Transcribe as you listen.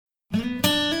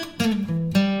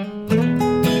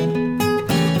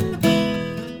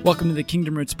Welcome to the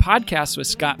Kingdom Roots podcast with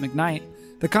Scott McKnight,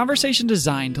 the conversation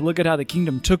designed to look at how the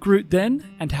kingdom took root then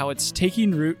and how it's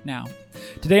taking root now.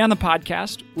 Today on the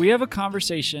podcast, we have a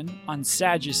conversation on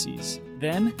Sadducees,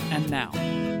 then and now.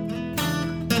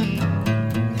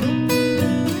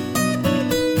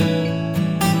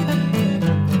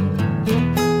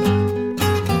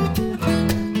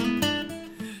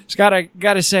 Scott, I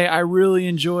got to say, I really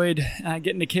enjoyed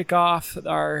getting to kick off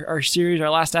our series, our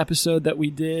last episode that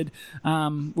we did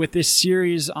with this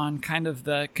series on kind of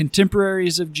the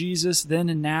contemporaries of Jesus then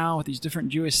and now with these different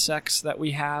Jewish sects that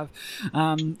we have.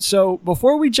 So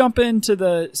before we jump into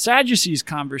the Sadducees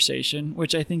conversation,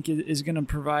 which I think is going to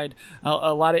provide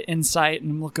a lot of insight and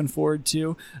I'm looking forward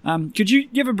to, could you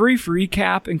give a brief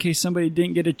recap in case somebody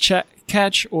didn't get a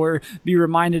catch or be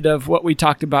reminded of what we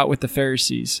talked about with the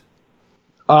Pharisees?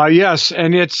 Yes,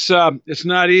 and it's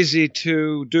not easy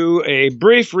to do a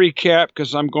brief recap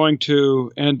because I'm going to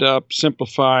end up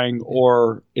simplifying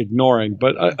or ignoring.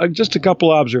 But just a couple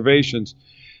observations.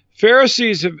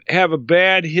 Pharisees have a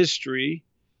bad history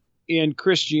in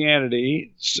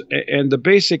Christianity, and the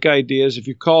basic idea is if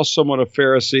you call someone a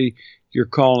Pharisee, you're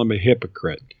calling them a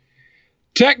hypocrite.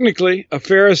 Technically, a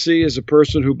Pharisee is a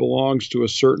person who belongs to a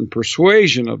certain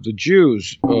persuasion of the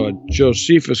Jews.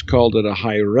 Josephus called it a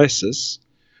hieresis,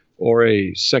 or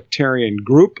a sectarian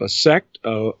group, a sect,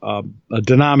 a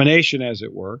denomination, as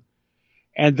it were.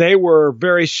 And they were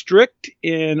very strict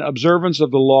in observance of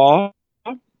the law,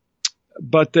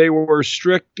 but they were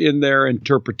strict in their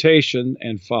interpretation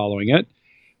and following it.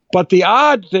 But the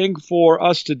odd thing for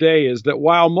us today is that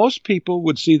while most people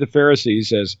would see the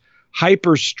Pharisees as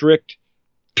hyper-strict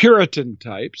Puritan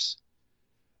types,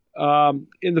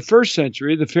 in the first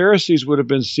century, the Pharisees would have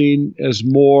been seen as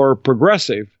more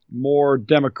progressive, more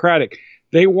democratic.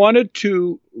 They wanted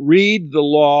to read the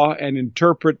law and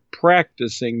interpret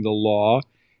practicing the law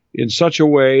in such a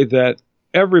way that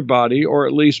everybody, or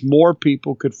at least more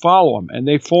people, could follow them. And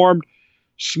they formed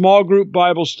small group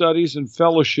Bible studies and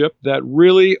fellowship that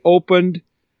really opened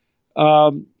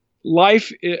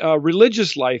life,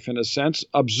 religious life in a sense,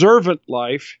 observant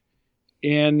life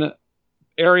in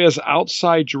areas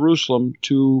outside Jerusalem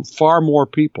to far more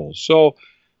people. So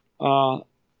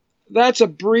that's a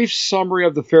brief summary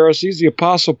of the Pharisees. The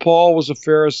Apostle Paul was a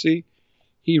Pharisee.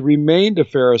 He remained a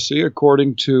Pharisee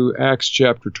according to Acts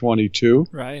chapter 22.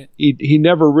 Right. He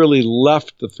never really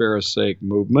left the Pharisaic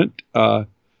movement. And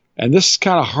this is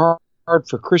kind of hard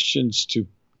for Christians to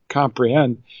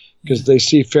comprehend because they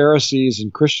see Pharisees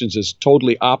and Christians as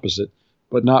totally opposite,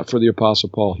 but not for the Apostle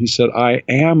Paul. He said, I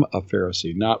am a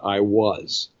Pharisee, not I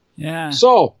was. Yeah.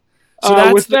 So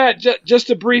with that, just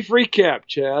a brief recap,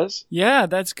 Chaz. Yeah,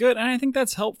 that's good. And I think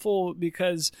that's helpful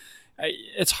because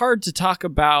it's hard to talk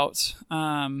about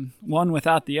one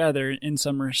without the other in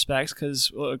some respects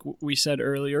because, like we said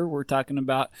earlier, we're talking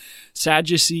about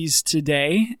Sadducees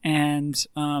today, and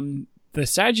the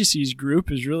Sadducees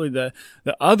group is really the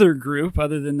other group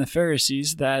other than the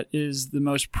Pharisees that is the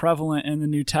most prevalent in the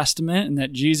New Testament and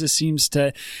that Jesus seems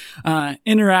to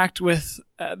interact with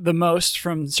the most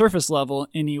from surface level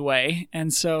anyway.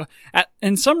 And so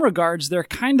in some regards, they're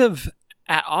kind of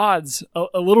at odds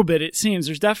a little bit, it seems.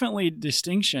 There's definitely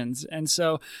distinctions. And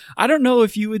so I don't know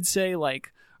if you would say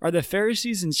are the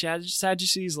Pharisees and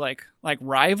Sadducees like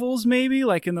rivals maybe,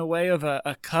 like in the way of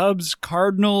a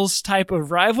Cubs-Cardinals type of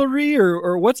rivalry,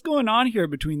 or what's going on here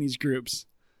between these groups?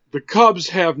 The Cubs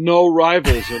have no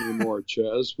rivals anymore,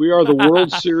 Ches. We are the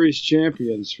World Series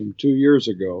champions from 2 years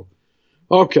ago.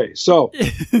 Okay, so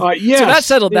yes. So that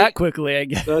settled that quickly, I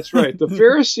guess. That's right. The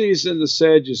Pharisees and the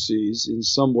Sadducees in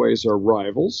some ways are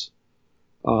rivals.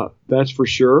 That's for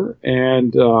sure.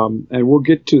 And we'll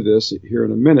get to this here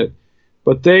in a minute.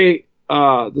 But the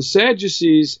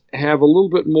Sadducees have a little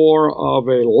bit more of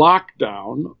a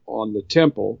lockdown on the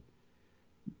temple.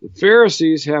 The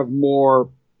Pharisees have more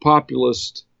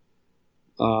populist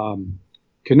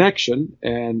connection,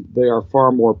 and they are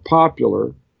far more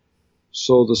popular.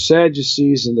 So the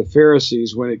Sadducees and the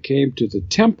Pharisees, when it came to the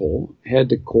temple, had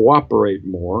to cooperate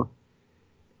more.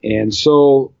 And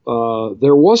so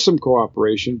there was some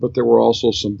cooperation, but there were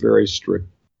also some very strict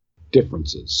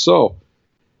differences. So,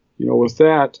 with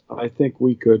that, I think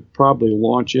we could probably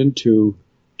launch into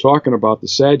talking about the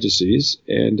Sadducees.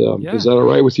 And is that all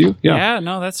right with you? Yeah,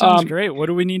 no, that sounds great. What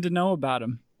do we need to know about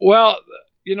them? Well,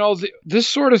 this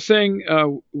sort of thing,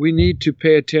 we need to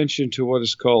pay attention to what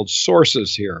is called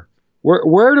sources here.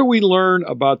 Where do we learn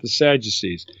about the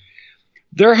Sadducees?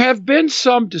 There have been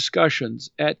some discussions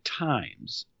at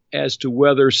times as to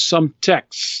whether some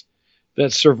texts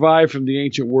that survived from the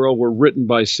ancient world were written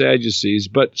by Sadducees,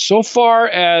 but so far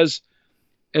as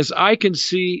as I can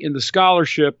see in the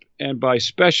scholarship and by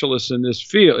specialists in this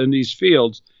field, in these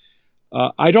fields,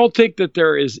 I don't think that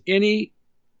there is any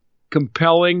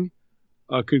compelling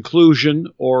conclusion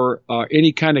or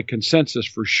any kind of consensus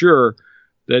for sure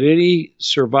that any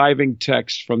surviving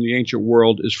text from the ancient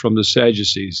world is from the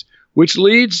Sadducees, which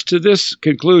leads to this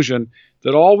conclusion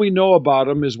that all we know about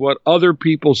them is what other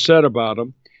people said about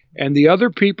them, and the other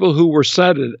people who were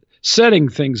setting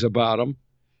things about them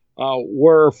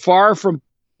were far from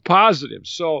positive.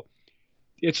 So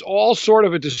it's all sort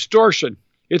of a distortion.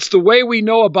 It's the way we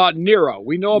know about Nero.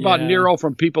 We know about Nero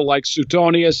from people like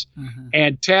Suetonius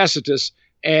and Tacitus,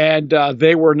 and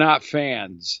they were not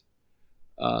fans.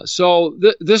 So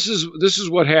this is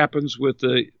what happens with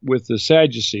the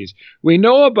Sadducees. We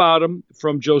know about them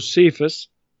from Josephus.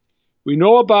 We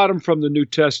know about them from the New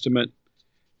Testament,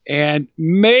 and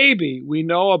maybe we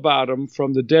know about them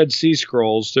from the Dead Sea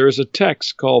Scrolls. There is a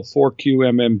text called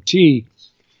 4QMMT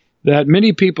that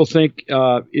many people think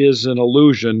is an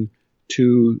allusion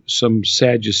to some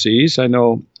Sadducees. I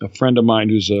know a friend of mine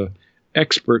who's an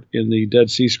expert in the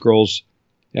Dead Sea Scrolls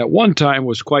at one time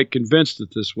was quite convinced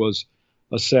that this was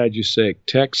a Sadduceic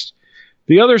text.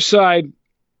 The other side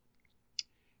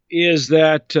is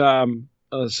that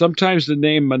sometimes the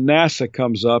name Manasseh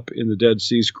comes up in the Dead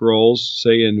Sea Scrolls,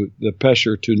 say in the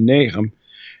Pesher to Nahum,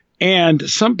 and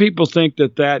some people think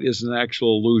that that is an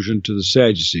actual allusion to the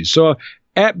Sadducees. So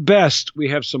at best, we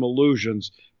have some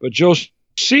allusions, but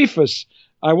Josephus,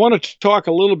 I want to talk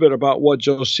a little bit about what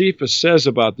Josephus says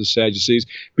about the Sadducees,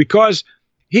 because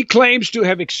he claims to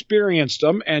have experienced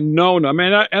them and known them,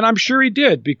 and I'm sure he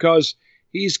did, because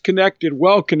he's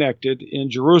well connected in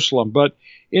Jerusalem. But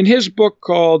in his book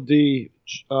called the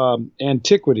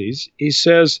Antiquities, he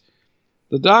says,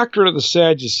 the doctrine of the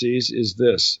Sadducees is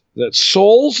this, that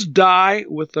souls die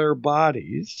with their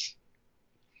bodies,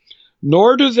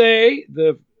 nor do they,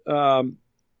 the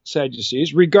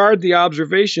Sadducees, regard the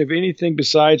observation of anything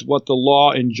besides what the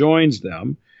law enjoins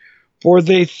them, for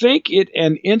they think it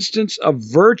an instance of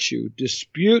virtue to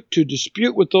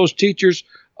dispute with those teachers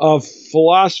of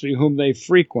philosophy whom they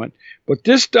frequent. But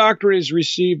this doctrine is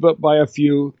received but by a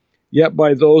few, yet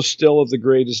by those still of the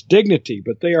greatest dignity.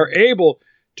 But they are able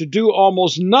to do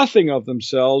almost nothing of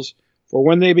themselves, for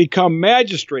when they become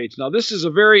magistrates. Now, this is a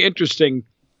very interesting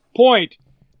point,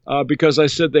 because I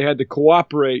said they had to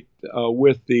cooperate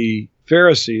with the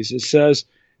Pharisees. It says,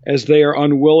 as they are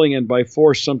unwilling and by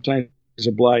force sometimes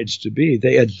obliged to be,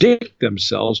 they addict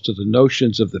themselves to the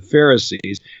notions of the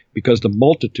Pharisees because the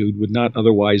multitude would not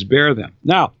otherwise bear them.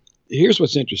 Now, here's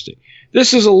what's interesting.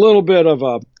 This is a little bit of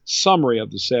a summary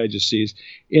of the Sadducees.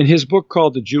 In his book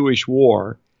called The Jewish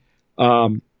War,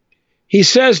 he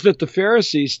says that the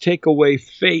Pharisees take away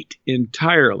fate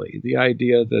entirely, the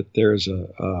idea that there's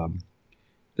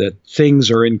that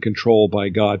things are in control by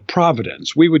God,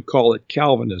 providence. We would call it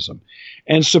Calvinism,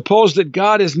 and suppose that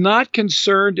God is not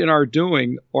concerned in our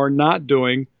doing or not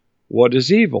doing what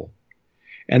is evil.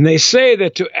 And they say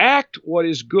that to act what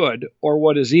is good or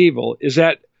what is evil is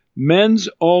at men's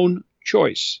own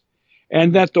choice,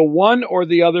 and that the one or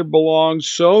the other belongs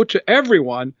so to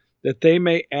everyone that they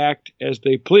may act as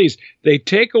they please. They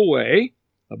take away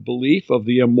a belief of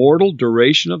the immortal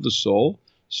duration of the soul.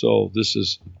 So this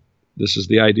is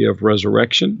the idea of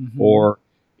resurrection or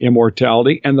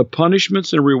immortality, and the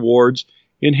punishments and rewards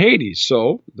in Hades.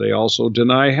 So they also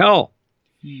deny hell.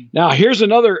 Now, here's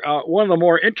another one of the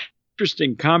more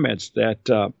interesting comments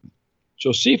that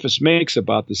Josephus makes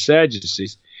about the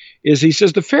Sadducees is he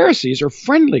says the Pharisees are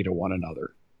friendly to one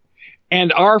another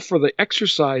and are for the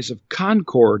exercise of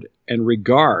concord and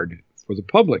regard for the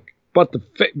public. But the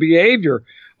behavior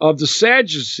of the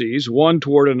Sadducees, one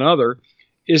toward another,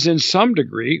 is in some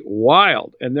degree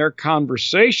wild, and their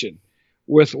conversation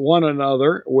with one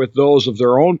another, with those of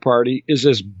their own party, is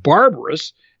as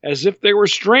barbarous as if they were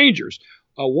strangers.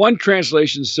 One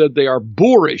translation said they are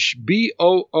boorish,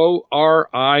 B-O-O-R-I-S-H.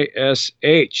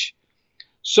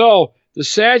 So the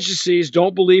Sadducees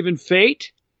don't believe in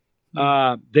fate.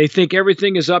 They think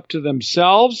everything is up to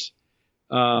themselves.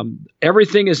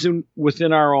 Everything is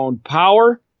within our own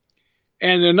power.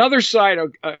 And another side,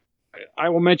 I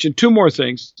will mention two more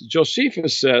things.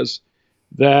 Josephus says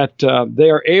that they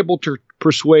are able to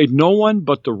persuade no one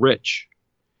but the rich.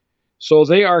 So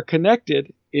they are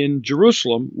connected in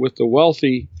Jerusalem with the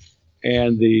wealthy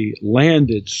and the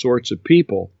landed sorts of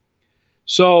people.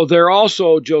 So they're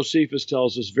also, Josephus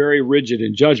tells us, very rigid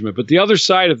in judgment. But the other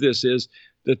side of this is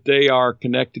that they are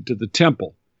connected to the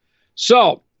temple.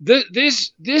 So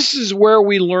this is where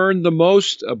we learn the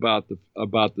most about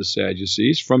the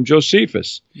Sadducees, from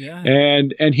Josephus. Yeah.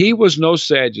 And he was no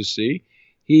Sadducee.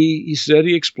 he said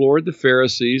he explored the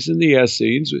Pharisees and the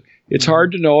Essenes. It's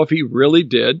hard to know if he really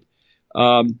did.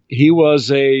 He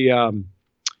was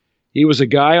a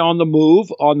guy on the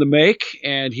move, on the make,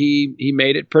 and he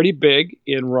made it pretty big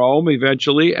in Rome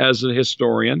eventually as a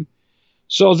historian.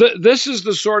 So this is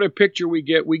the sort of picture we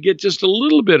get. We get just a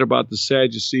little bit about the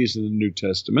Sadducees in the New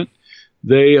Testament.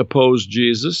 They oppose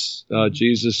Jesus.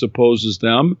 Jesus opposes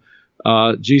them.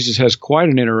 Jesus has quite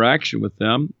an interaction with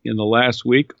them in the last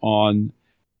week on,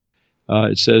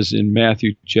 it says in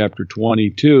Matthew chapter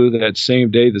 22, that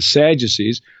same day the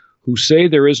Sadducees, who say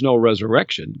there is no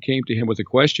resurrection, came to him with a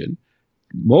question.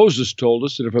 Moses told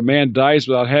us that if a man dies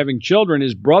without having children,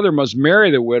 his brother must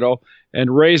marry the widow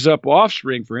and raise up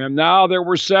offspring for him. Now there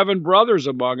were 7 brothers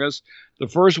among us. The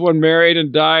first one married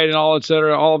and died and all,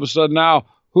 etc. All of a sudden now,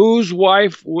 whose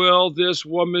wife will this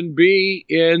woman be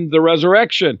in the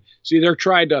resurrection? See, they're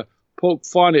trying to poke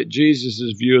fun at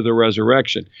Jesus' view of the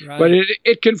resurrection. Right. But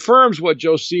it confirms what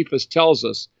Josephus tells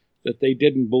us, that they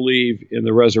didn't believe in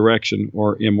the resurrection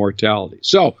or immortality.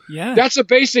 So that's a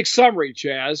basic summary,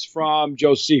 Chaz, from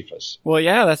Josephus. Well,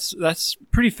 yeah, that's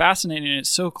pretty fascinating. It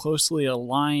so closely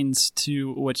aligns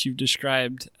to what you've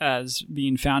described as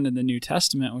being found in the New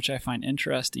Testament, which I find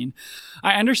interesting.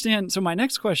 I understand. So my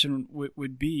next question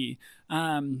would be,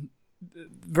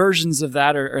 versions of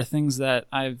that are things that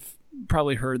I've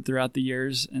probably heard throughout the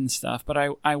years and stuff, but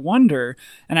I wonder,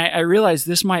 and I realize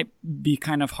this might be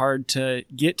kind of hard to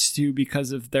get to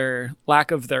because of their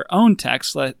lack of their own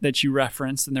text that you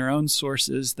referenced and their own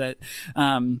sources that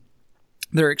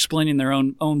they're explaining their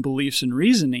own beliefs and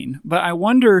reasoning. But I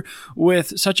wonder,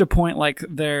 with such a point like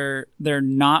they're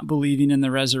not believing in the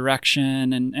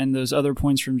resurrection and those other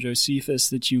points from Josephus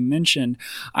that you mentioned,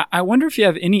 I wonder if you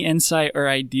have any insight or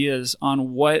ideas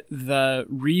on what the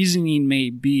reasoning may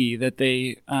be that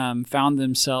they found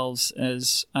themselves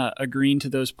as agreeing to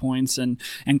those points and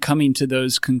coming to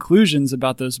those conclusions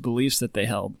about those beliefs that they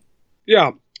held.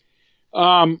 Yeah.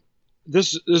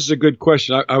 This is a good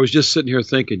question. I was just sitting here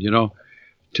thinking,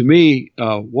 to me,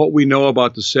 what we know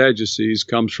about the Sadducees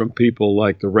comes from people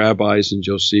like the rabbis and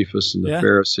Josephus and the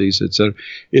Pharisees, etc.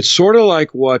 It's sort of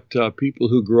like what people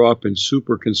who grow up in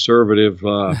super conservative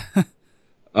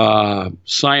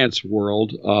science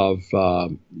world of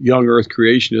young Earth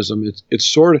creationism.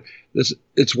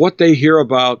 It's what they hear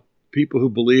about people who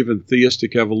believe in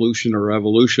theistic evolution or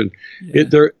evolution.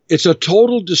 It's a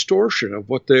total distortion of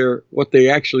what they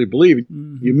actually believe.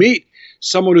 Mm-hmm. You meet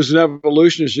someone who's an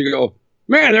evolutionist, you go,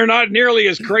 man, they're not nearly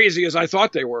as crazy as I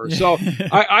thought they were. So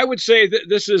I would say that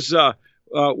this is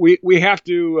we have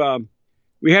to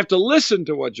listen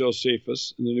to what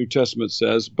Josephus in the New Testament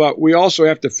says, but we also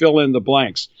have to fill in the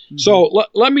blanks. Mm-hmm. So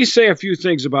let me say a few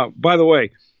things about. By the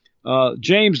way,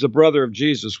 James, the brother of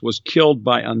Jesus, was killed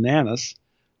by Ananus,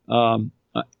 a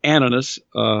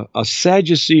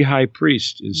Sadducee high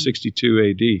priest in 62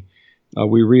 A.D.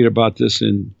 We read about this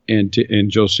in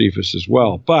Josephus as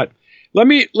well, but. Let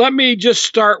me just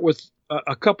start with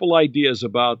a couple ideas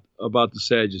about the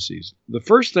Sadducees. The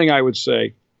first thing I would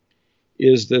say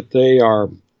is that they are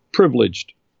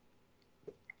privileged.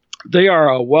 They are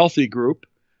a wealthy group.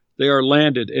 They are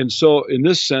landed. And so in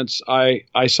this sense, I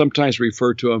sometimes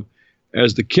refer to them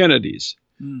as the Kennedys.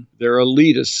 Mm. They're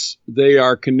elitists. They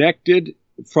are connected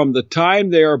from the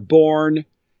time they are born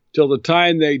till the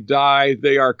time they die.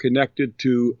 They are connected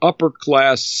to upper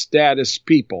class status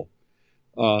people.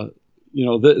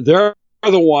 They're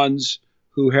the ones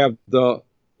who have the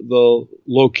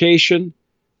location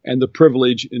and the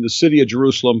privilege in the city of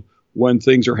Jerusalem when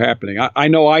things are happening. I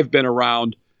know I've been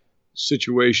around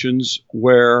situations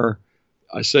where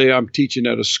I say I'm teaching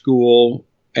at a school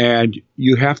and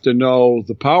you have to know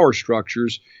the power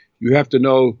structures. You have to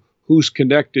know who's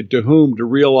connected to whom to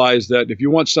realize that if you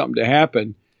want something to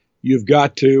happen, you've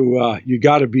got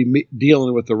to be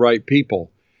dealing with the right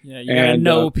people. Yeah, you got to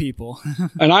know people.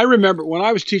 And I remember when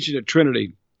I was teaching at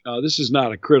Trinity, this is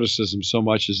not a criticism so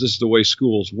much as this is the way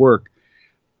schools work.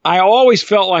 I always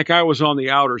felt like I was on the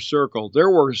outer circle.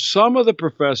 There were some of the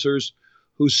professors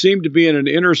who seemed to be in an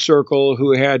inner circle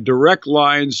who had direct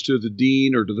lines to the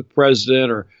dean or to the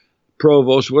president or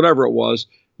provost, whatever it was.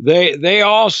 They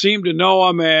all seemed to know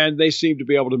him and they seemed to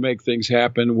be able to make things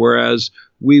happen, whereas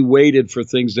we waited for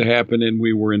things to happen and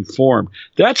we were informed.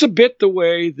 That's a bit the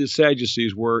way the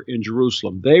Sadducees were in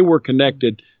Jerusalem. They were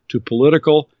connected to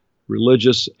political,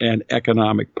 religious, and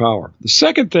economic power. The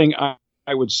second thing I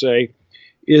would say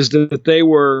is that they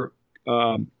were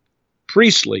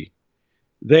priestly.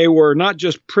 They were not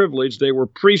just privileged, they were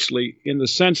priestly in the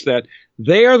sense that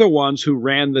they are the ones who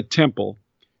ran the temple,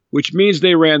 which means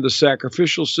they ran the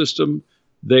sacrificial system,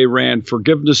 they ran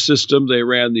forgiveness system, they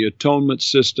ran the atonement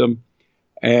system,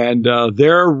 And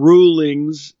their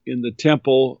rulings in the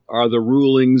temple are the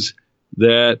rulings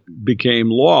that became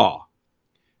law.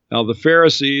 Now, the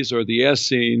Pharisees or the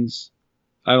Essenes,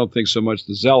 I don't think so much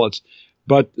the Zealots,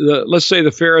 but let's say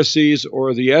the Pharisees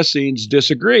or the Essenes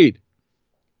disagreed.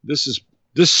 This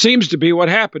seems to be what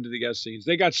happened to the Essenes.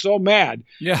 They got so mad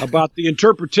about the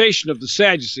interpretation of the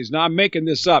Sadducees. Now, I'm making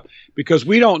this up because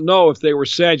we don't know if they were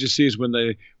Sadducees when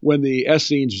the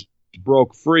Essenes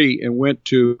broke free and went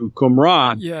to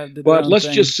Qumran. But let's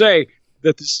just say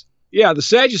that the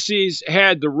Sadducees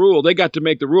had the rule. They got to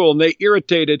make the rule, and they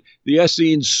irritated the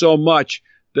Essenes so much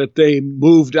that they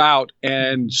moved out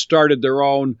and started their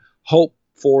own hope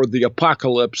for the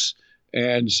apocalypse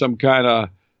and some kind of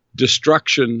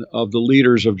destruction of the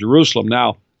leaders of Jerusalem.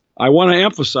 Now, I want to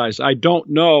emphasize, I don't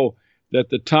know that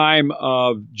the time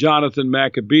of Jonathan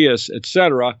Maccabeus,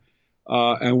 etc.,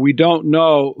 and we don't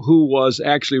know who was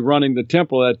actually running the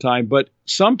temple at that time, but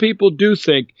some people do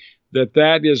think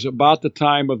that is about the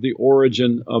time of the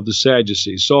origin of the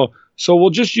Sadducees. So we'll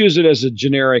just use it as a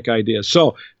generic idea.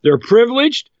 So they're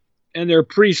privileged and they're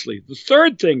priestly. The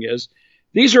third thing is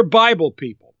these are Bible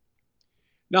people.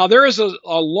 Now, there is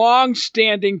a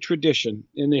long-standing tradition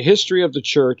in the history of the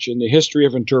church, in the history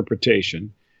of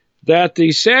interpretation, that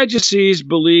the Sadducees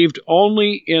believed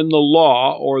only in the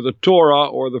law or the Torah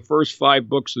or the first 5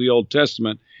 books of the Old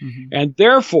Testament, and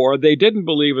therefore they didn't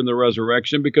believe in the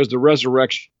resurrection because the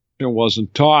resurrection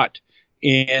wasn't taught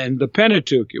in the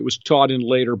Pentateuch. It was taught in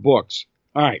later books.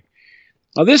 All right.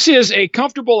 Now, this is a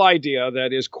comfortable idea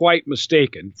that is quite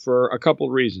mistaken for a couple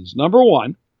of reasons. Number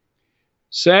one,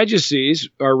 Sadducees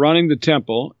are running the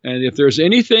temple, and if there's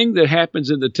anything that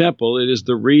happens in the temple, it is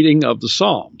the reading of the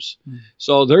Psalms.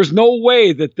 So there's no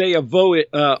way that they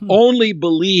only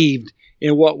believed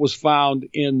in what was found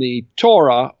in the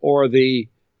Torah or the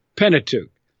Pentateuch.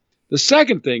 The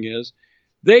second thing is,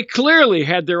 they clearly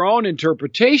had their own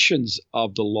interpretations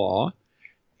of the law,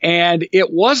 and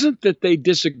it wasn't that they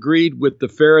disagreed with the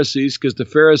Pharisees because the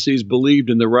Pharisees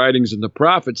believed in the writings and the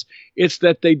prophets. It's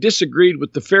that they disagreed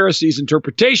with the Pharisees'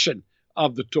 interpretation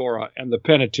of the Torah and the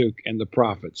Pentateuch and the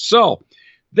prophets. So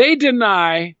they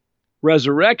deny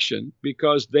resurrection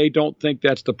because they don't think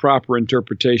that's the proper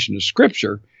interpretation of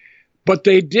Scripture. But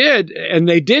they did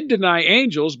deny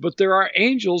angels, but there are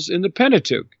angels in the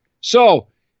Pentateuch. So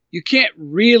you can't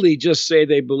really just say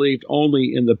they believed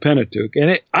only in the Pentateuch.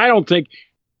 And I don't think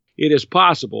it is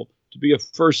possible to be a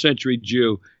first-century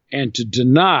Jew and to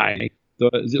deny,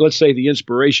 let's say, the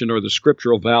inspiration or the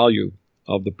scriptural value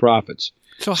of the prophets.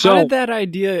 So how did that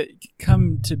idea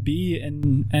come to be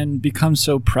and become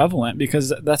so prevalent?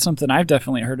 Because that's something I've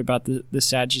definitely heard about the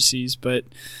Sadducees, but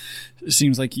it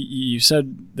seems like you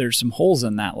said there's some holes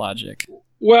in that logic.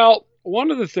 Well,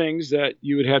 one of the things that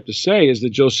you would have to say is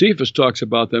that Josephus talks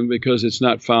about them because it's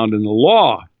not found in the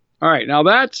law. All right, now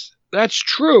that's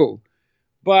true.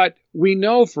 But we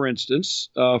know, for instance,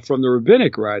 from the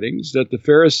rabbinic writings, that the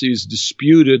Pharisees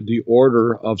disputed the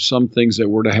order of some things that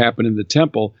were to happen in the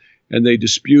temple, and they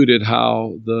disputed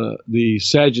how the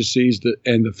Sadducees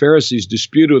and the Pharisees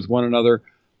disputed with one another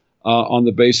on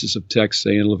the basis of texts,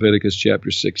 say in Leviticus chapter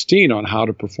 16, on how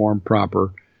to perform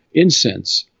proper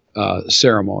incense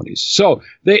ceremonies. So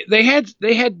they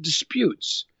had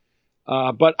disputes,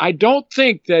 but I don't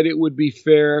think that it would be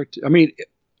fair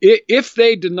if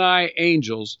they deny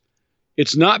angels,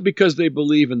 it's not because they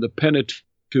believe in the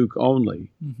Pentateuch only.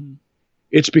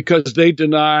 It's because they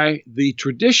deny the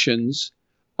traditions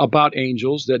about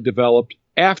angels that developed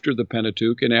after the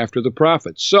Pentateuch and after the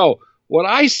prophets. So what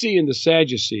I see in the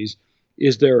Sadducees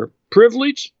is they're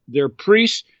privileged, they're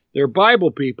priests, they're Bible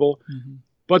people,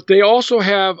 but they also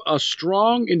have a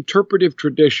strong interpretive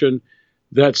tradition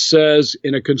that says,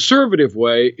 in a conservative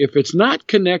way, if it's not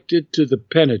connected to the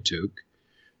Pentateuch,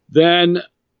 then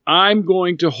I'm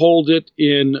going to hold it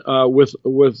in with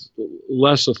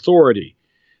less authority.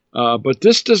 But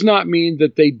this does not mean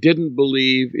that they didn't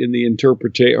believe in the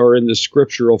interpretation or in the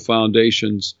scriptural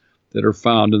foundations that are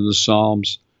found in the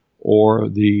Psalms or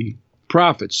the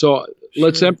prophets. So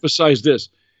let's emphasize this: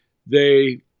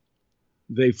 they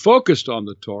focused on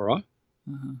the Torah.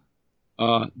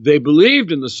 They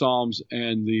believed in the Psalms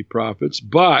and the prophets,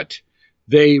 but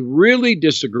they really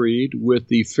disagreed with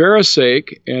the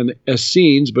Pharisaic and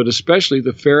Essenes, but especially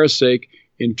the Pharisaic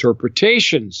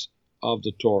interpretations of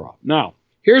the Torah. Now,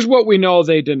 here's what we know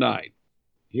they denied.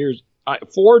 Here's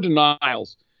 4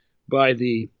 denials by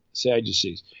the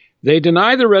Sadducees. They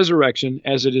deny the resurrection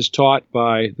as it is taught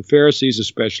by the Pharisees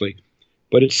especially,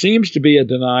 but it seems to be a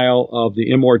denial of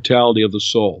the immortality of the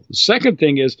soul. The second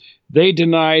thing is they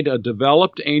denied a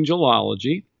developed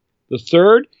angelology. The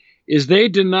third is they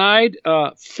denied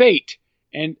fate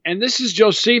And this is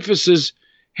Josephus's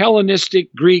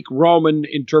Hellenistic Greek Roman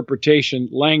interpretation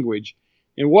language.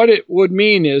 And what it would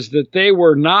mean is that they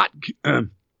were not,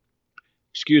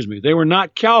 they were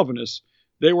not Calvinists.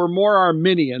 They were more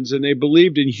Arminians, and they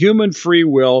believed in human free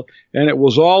will, and it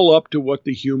was all up to what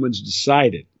the humans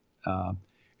decided.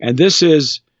 And this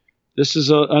is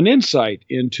an insight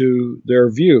into their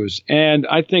views. And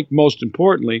I think most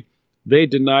importantly, they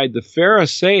denied the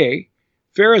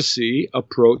Pharisee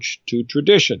approach to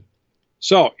tradition.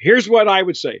 So here's what I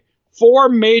would say. 4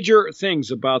 major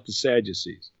things about the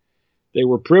Sadducees. They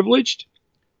were privileged,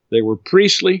 they were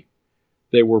priestly,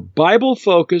 they were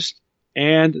Bible-focused,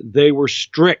 and they were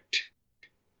strict.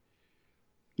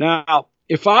 Now,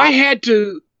 if I had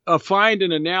to find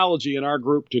an analogy in our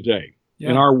group today,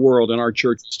 in our world, in our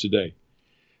churches today,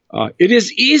 it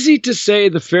is easy to say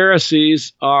the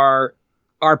Pharisees are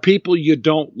people you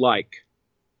don't like.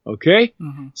 Okay?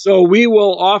 Mm-hmm. So we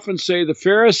will often say the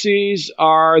Pharisees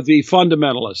are the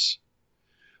fundamentalists.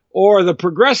 Or the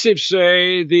progressives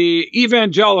say the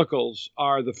evangelicals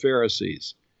are the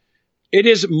Pharisees. It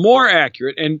is more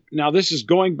accurate, and now this is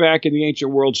going back in the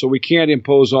ancient world, so we can't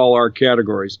impose all our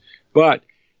categories, but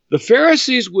the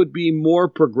Pharisees would be more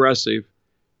progressive,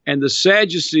 and the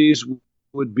Sadducees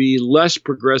would be less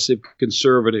progressive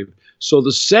conservative. So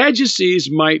the Sadducees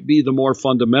might be the more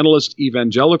fundamentalist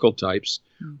evangelical types,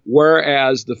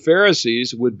 whereas the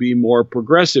Pharisees would be more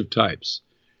progressive types.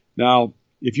 Now,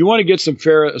 if you want to get some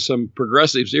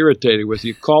progressives irritated with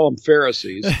you, call them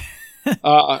Pharisees.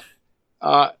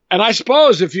 And I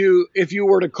suppose if you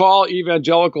were to call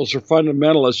evangelicals or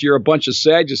fundamentalists, you're a bunch of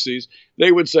Sadducees,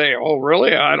 they would say, "Oh,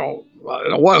 really? I don't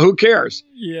who cares?"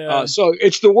 Yeah. So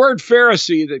it's the word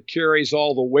Pharisee that carries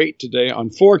all the weight today.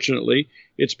 Unfortunately,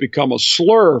 it's become a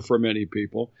slur for many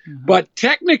people. Mm-hmm. But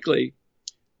technically,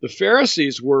 the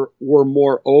Pharisees were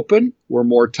more open, were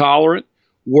more tolerant,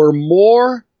 were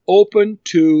more open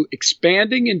to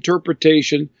expanding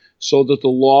interpretation so that the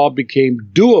law became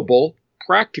doable,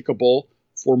 practicable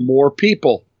for more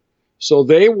people. So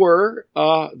they were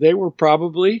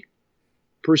probably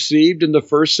perceived in the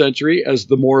first century as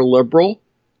the more liberal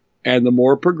and the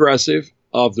more progressive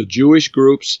of the Jewish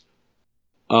groups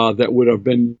that would have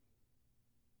been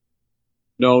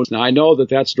known. Now, I know that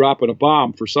that's dropping a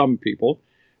bomb for some people.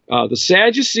 The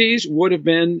Sadducees would have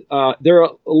been, they're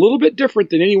a little bit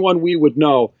different than anyone we would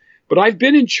know, but I've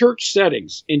been in church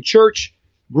settings, in church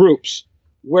groups,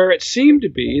 where it seemed to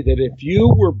be that if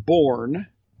you were born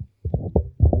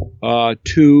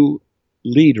to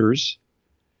leaders,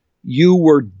 you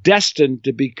were destined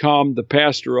to become the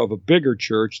pastor of a bigger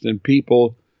church than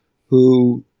people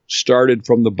who started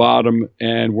from the bottom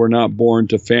and were not born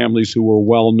to families who were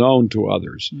well known to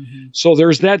others. Mm-hmm. So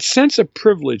there's that sense of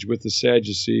privilege with the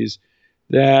Sadducees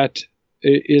that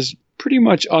is pretty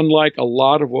much unlike a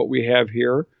lot of what we have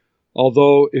here.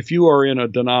 Although if you are in a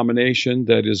denomination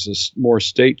that is a more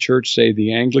state church, say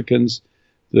the Anglicans,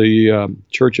 the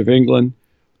Church of England,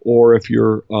 or if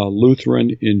you're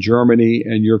Lutheran in Germany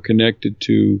and you're connected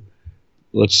to,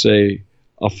 let's say,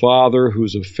 a father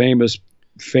who's a famous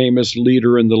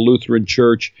leader in the Lutheran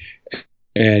Church,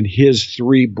 and his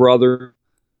 3 brothers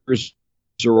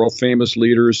are all famous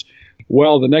leaders,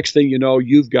 well, the next thing you know,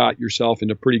 you've got yourself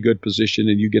in a pretty good position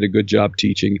and you get a good job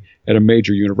teaching at a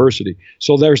major university.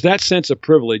 So there's that sense of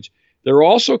privilege. They're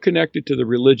also connected to the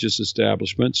religious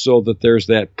establishment so that there's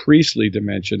that priestly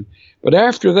dimension. But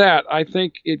after that, I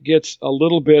think it gets a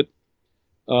little bit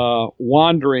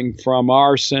wandering from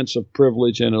our sense of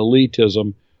privilege and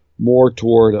elitism more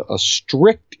toward a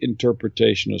strict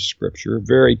interpretation of Scripture,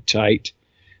 very tight.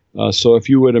 So if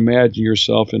you would imagine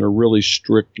yourself in a really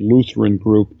strict Lutheran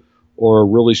group or a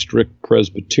really strict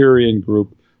Presbyterian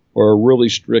group or a really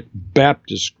strict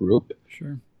Baptist group,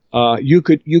 sure. You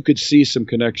could see some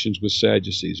connections with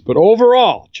Sadducees. But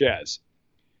overall, Chaz,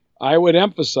 I would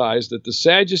emphasize that the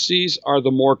Sadducees are the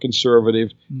more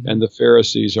conservative and the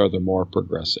Pharisees are the more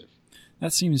progressive.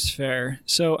 That seems fair.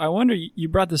 So I wonder, you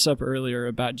brought this up earlier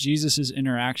about Jesus'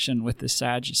 interaction with the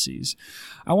Sadducees.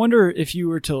 I wonder if you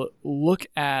were to look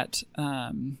at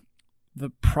the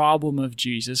problem of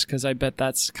Jesus, because I bet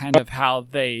that's kind of how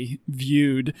they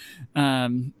viewed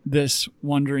this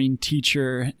wandering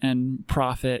teacher and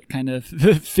prophet kind of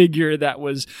figure that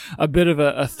was a bit of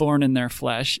a thorn in their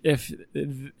flesh. If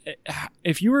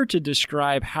you were to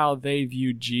describe how they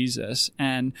viewed Jesus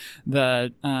and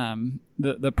the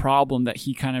problem that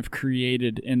he kind of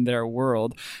created in their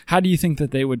world, how do you think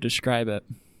that they would describe it?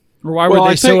 Or why were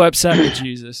they so upset with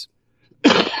Jesus?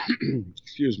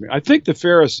 Excuse me. I think the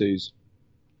Pharisees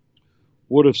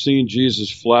would have seen Jesus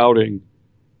flouting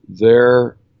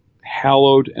their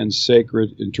hallowed and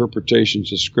sacred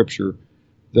interpretations of Scripture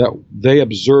that they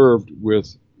observed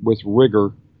with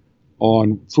rigor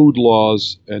on food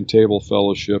laws and table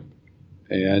fellowship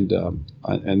and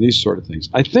these sort of things.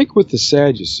 I think with the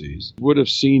Sadducees would have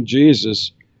seen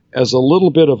Jesus as a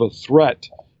little bit of a threat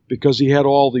because he had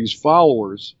all these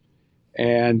followers,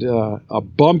 and a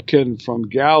bumpkin from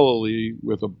Galilee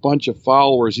with a bunch of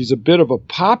followers. He's a bit of a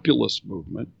populist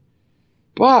movement,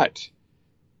 but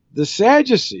the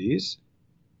Sadducees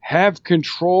have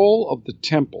control of the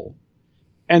temple,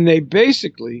 and they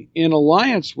basically, in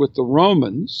alliance with the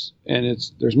Romans, and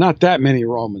there's not that many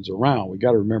Romans around, we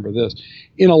got to remember this,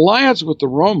 in alliance with the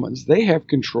Romans, they have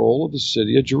control of the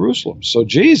city of Jerusalem. So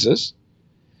Jesus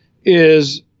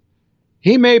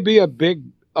he may be a big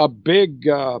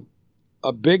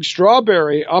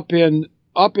strawberry up in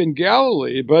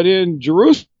Galilee, but in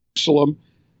Jerusalem,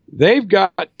 they've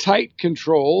got tight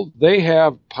control, they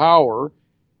have power,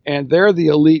 and they're the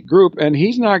elite group, and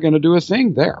he's not going to do a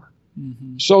thing there.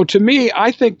 Mm-hmm. So to me,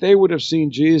 I think they would have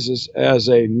seen Jesus as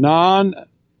a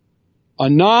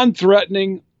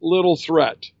non-threatening little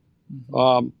threat,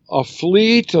 mm-hmm. A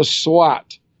flea to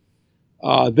swat.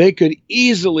 They could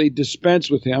easily dispense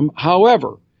with him.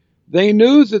 However, they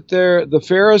knew that the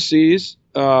Pharisees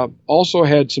also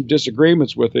had some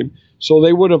disagreements with him, so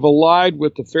they would have allied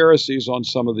with the Pharisees on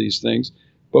some of these things.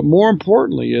 But more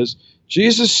importantly is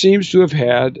Jesus seems to have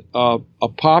had a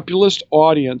populist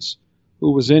audience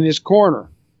who was in his corner.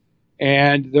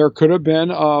 And there could have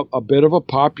been a bit of a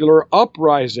popular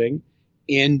uprising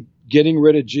in getting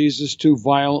rid of Jesus too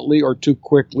violently or too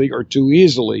quickly or too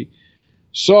easily.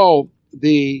 So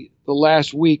the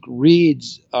last week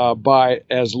reads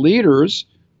as leaders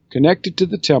connected to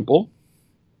the temple,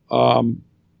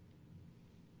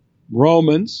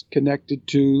 Romans connected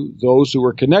to those who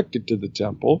were connected to the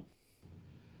temple,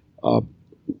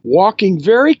 walking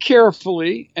very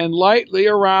carefully and lightly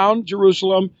around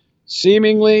Jerusalem,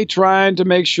 seemingly trying to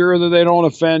make sure that they don't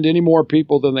offend any more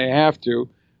people than they have to,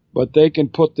 but they can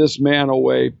put this man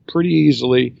away pretty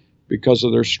easily because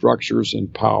of their structures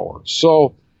and power.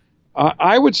 So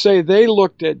I would say they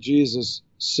looked at Jesus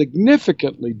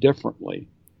significantly differently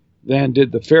than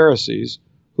did the Pharisees,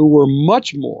 who were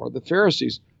much more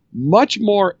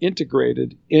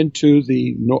integrated into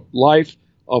the life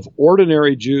of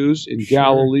ordinary Jews in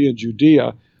Galilee and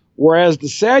Judea, whereas the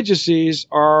Sadducees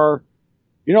are,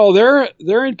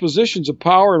 they're in positions of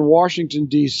power in Washington,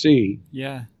 D.C.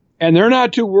 Yeah. And they're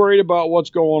not too worried about what's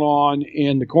going on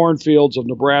in the cornfields of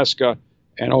Nebraska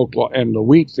and the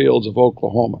wheat fields of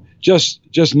Oklahoma. Just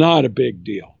not a big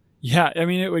deal. Yeah, I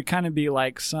mean, it would kind of be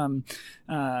like somebody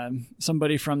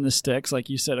from the sticks, like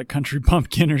you said, a country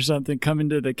bumpkin or something, coming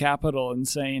to the Capitol and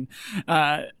saying,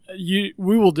 we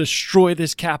will destroy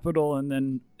this Capitol and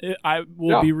then I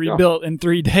will be rebuilt in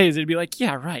 3 days. It'd be like,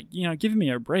 yeah, right. Give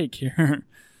me a break here.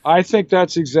 I think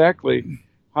that's exactly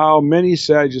how many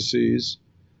Sadducees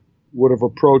would have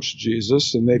approached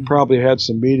Jesus, and they mm-hmm. probably had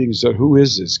some meetings of who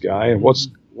is this guy and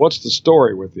mm-hmm. what's the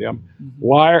story with him?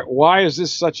 Mm-hmm. Why is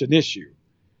this such an issue?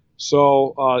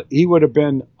 So he would have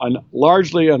been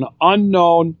largely an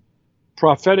unknown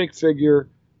prophetic figure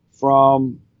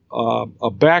from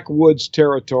a backwoods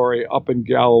territory up in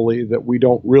Galilee that we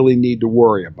don't really need to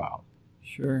worry about.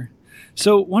 Sure.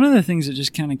 So one of the things that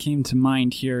just kind of came to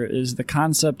mind here is the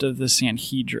concept of the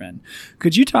Sanhedrin.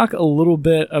 Could you talk a little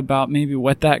bit about maybe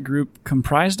what that group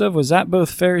comprised of? Was that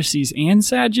both Pharisees and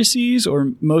Sadducees,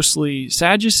 or mostly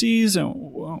Sadducees?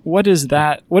 What is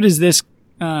that? What is this?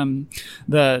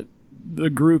 The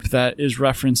group that is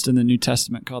referenced in the New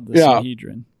Testament called the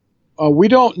Sanhedrin. We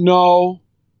don't know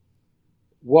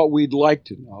what we'd like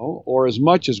to know, or as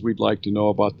much as we'd like to know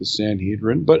about the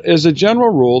Sanhedrin. But as a general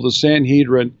rule, the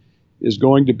Sanhedrin is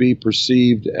going to be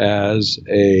perceived as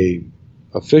a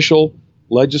official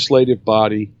legislative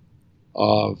body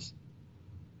of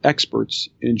experts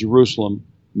in Jerusalem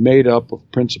made up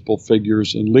of principal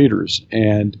figures and leaders.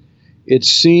 And it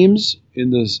seems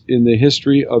in the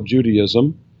history of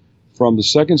Judaism, from the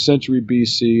 2nd century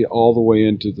BC all the way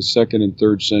into the 2nd and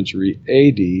 3rd century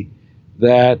AD,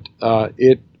 that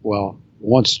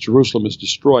once Jerusalem is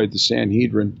destroyed, the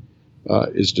Sanhedrin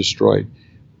is destroyed.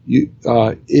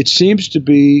 It seems to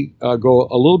be go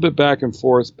a little bit back and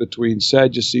forth between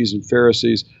Sadducees and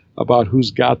Pharisees about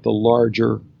who's got the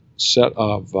larger set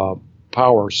of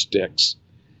power sticks.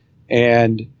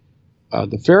 And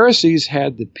the Pharisees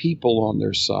had the people on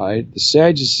their side. The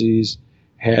Sadducees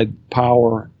had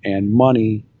power and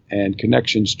money and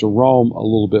connections to Rome a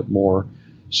little bit more.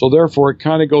 So therefore, it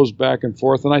kind of goes back and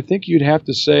forth. And I think you'd have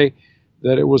to say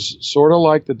that it was sort of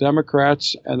like the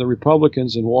Democrats and the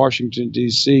Republicans in Washington,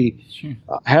 D.C., sure.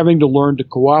 Having to learn to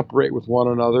cooperate with one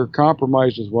another,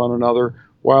 compromise with one another,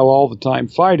 while all the time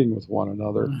fighting with one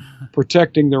another,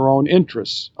 protecting their own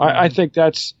interests. I think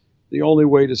that's the only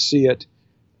way to see it.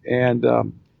 And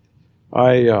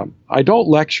I don't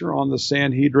lecture on the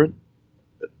Sanhedrin.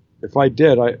 If I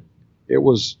did, it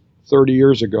was 30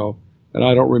 years ago, and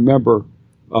I don't remember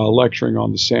lecturing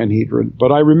on the Sanhedrin.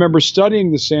 But I remember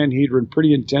studying the Sanhedrin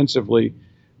pretty intensively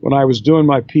when I was doing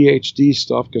my PhD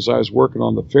stuff, because I was working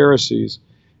on the Pharisees.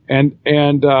 And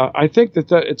I think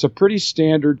that it's a pretty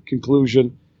standard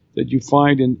conclusion that you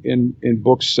find in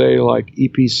books, say, like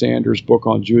E.P. Sanders' book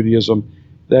on Judaism,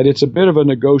 that it's a bit of a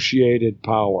negotiated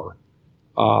power.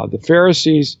 The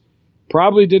Pharisees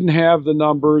probably didn't have the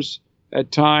numbers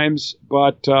at times,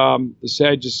 but the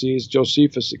Sadducees,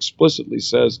 Josephus explicitly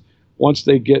says, once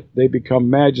they become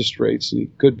magistrates, and he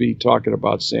could be talking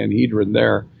about Sanhedrin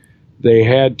there, they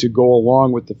had to go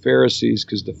along with the Pharisees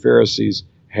because the Pharisees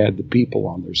had the people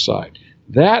on their side.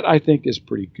 That, I think, is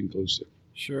pretty conclusive.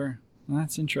 Sure. Well,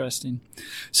 that's interesting.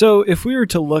 So if we were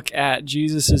to look at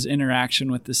Jesus'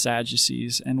 interaction with the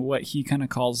Sadducees and what he kind of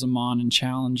calls them on and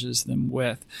challenges them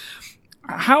with,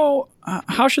 how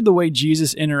should the way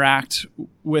Jesus interact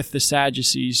with the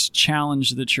Sadducees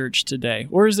challenge the church today?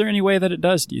 Or is there any way that it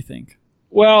does, do you think?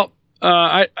 Well,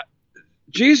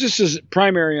 Jesus'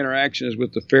 primary interaction is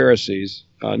with the Pharisees,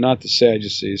 not the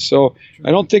Sadducees. So sure.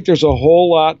 I don't think there's a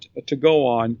whole lot to go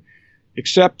on,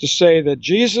 except to say that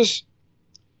Jesus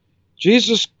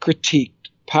critiqued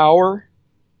power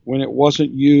when it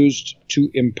wasn't used to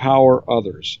empower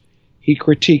others. He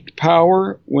critiqued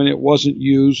power when it wasn't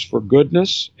used for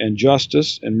goodness and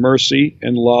justice and mercy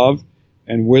and love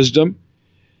and wisdom.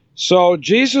 So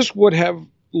Jesus would have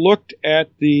looked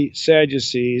at the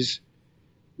Sadducees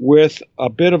with a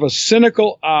bit of a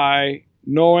cynical eye,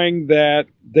 knowing that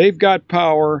they've got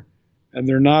power and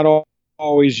they're not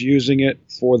always using it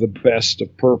for the best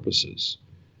of purposes.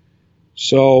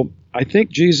 So I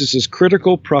think Jesus'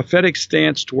 critical prophetic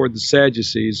stance toward the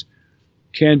Sadducees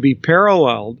can be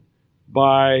paralleled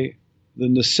by the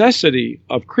necessity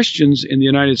of Christians in the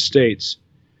United States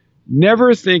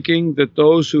never thinking that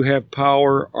those who have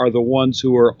power are the ones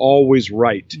who are always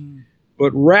right,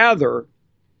 but rather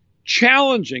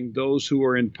challenging those who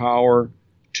are in power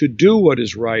to do what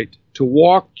is right, to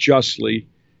walk justly,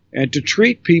 and to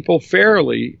treat people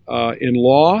fairly in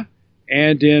law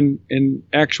and in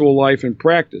actual life and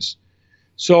practice.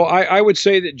 So I would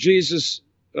say that Jesus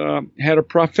had a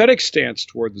prophetic stance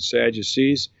toward the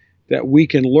Sadducees that we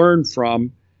can learn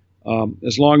from,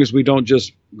 as long as we don't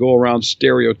just go around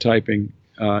stereotyping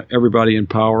everybody in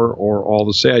power or all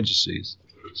the Sadducees.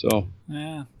 So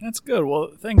yeah, that's good.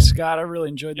 Well, thanks, Scott. I really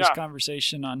enjoyed this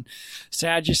conversation on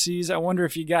Sadducees. I wonder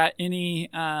if you got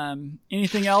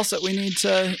anything else that we need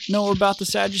to know about the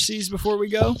Sadducees before we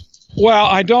go. Well,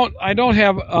 I don't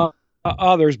have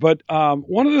others, but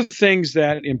one of the things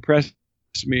that impressed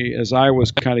me as I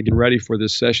was kind of getting ready for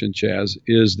this session, Chaz,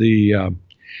 is the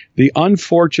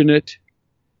unfortunate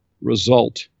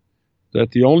result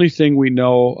that the only thing we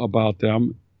know about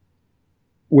them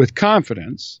with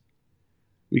confidence,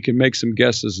 we can make some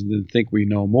guesses and then think we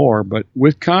know more, but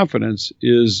with confidence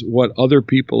is what other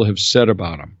people have said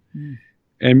about them.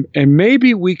 And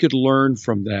maybe we could learn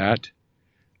from that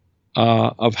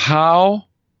of how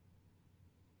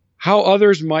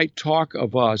others might talk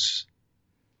of us,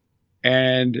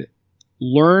 and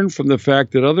learn from the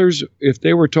fact that others, if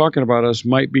they were talking about us,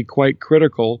 might be quite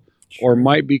critical or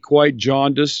might be quite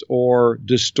jaundiced or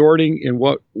distorting in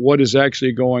what is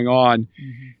actually going on,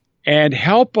 and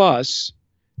help us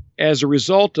as a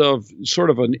result of sort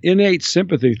of an innate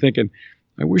sympathy, thinking,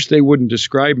 I wish they wouldn't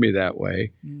describe me that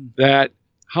way, that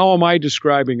how am I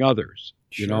describing others?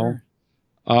 You know?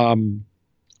 I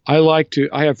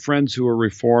have friends who are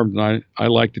Reformed, and I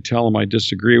like to tell them I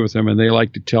disagree with them, and they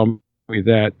like to tell me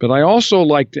that. But I also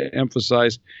like to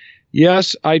emphasize,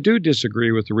 yes, I do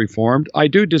disagree with the Reformed. I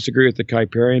do disagree with the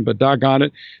Kuyperian, but doggone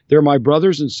it, they're my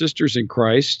brothers and sisters in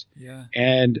Christ. Yeah.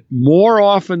 And more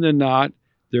often than not,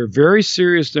 they're very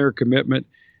serious in their commitment,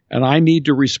 and I need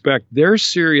to respect their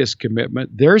serious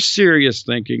commitment, their serious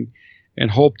thinking,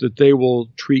 and hope that they will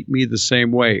treat me the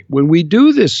same way. When we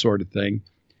do this sort of thing,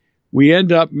 we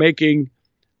end up making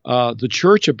the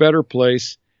church a better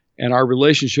place and our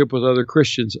relationship with other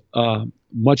Christians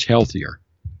much healthier.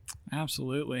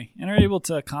 Absolutely. And are able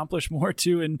to accomplish more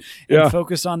too and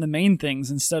focus on the main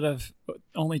things instead of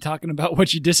only talking about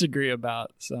what you disagree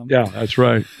about. So yeah, that's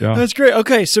right. Yeah. That's great.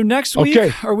 Okay, so next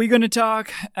week, are we going to talk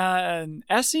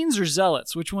Essenes or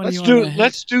Zealots? Which one do you want to hit?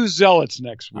 Let's do Zealots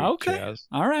next week. Okay. Chaz.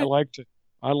 All right.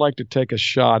 I like to take a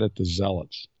shot at the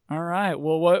Zealots. All right.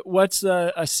 Well, what's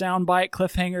a soundbite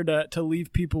cliffhanger to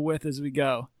leave people with as we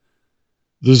go?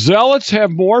 The Zealots have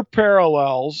more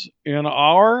parallels in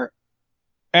our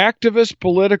activist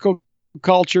political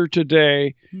culture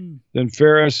today than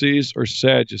Pharisees or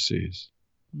Sadducees.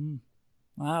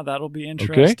 Wow, that'll be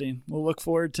interesting. Okay. We'll look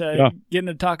forward to getting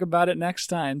to talk about it next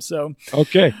time. So,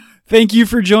 okay. Thank you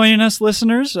for joining us,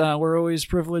 listeners. We're always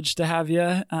privileged to have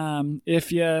you.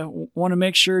 If you want to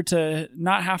make sure to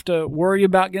not have to worry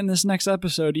about getting this next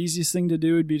episode, easiest thing to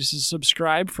do would be to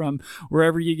subscribe from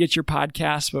wherever you get your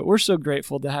podcasts. But we're so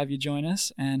grateful to have you join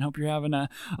us and hope you're having a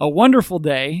wonderful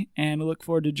day. And we look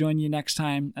forward to joining you next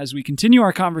time as we continue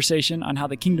our conversation on how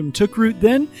the kingdom took root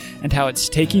then and how it's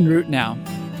taking root now.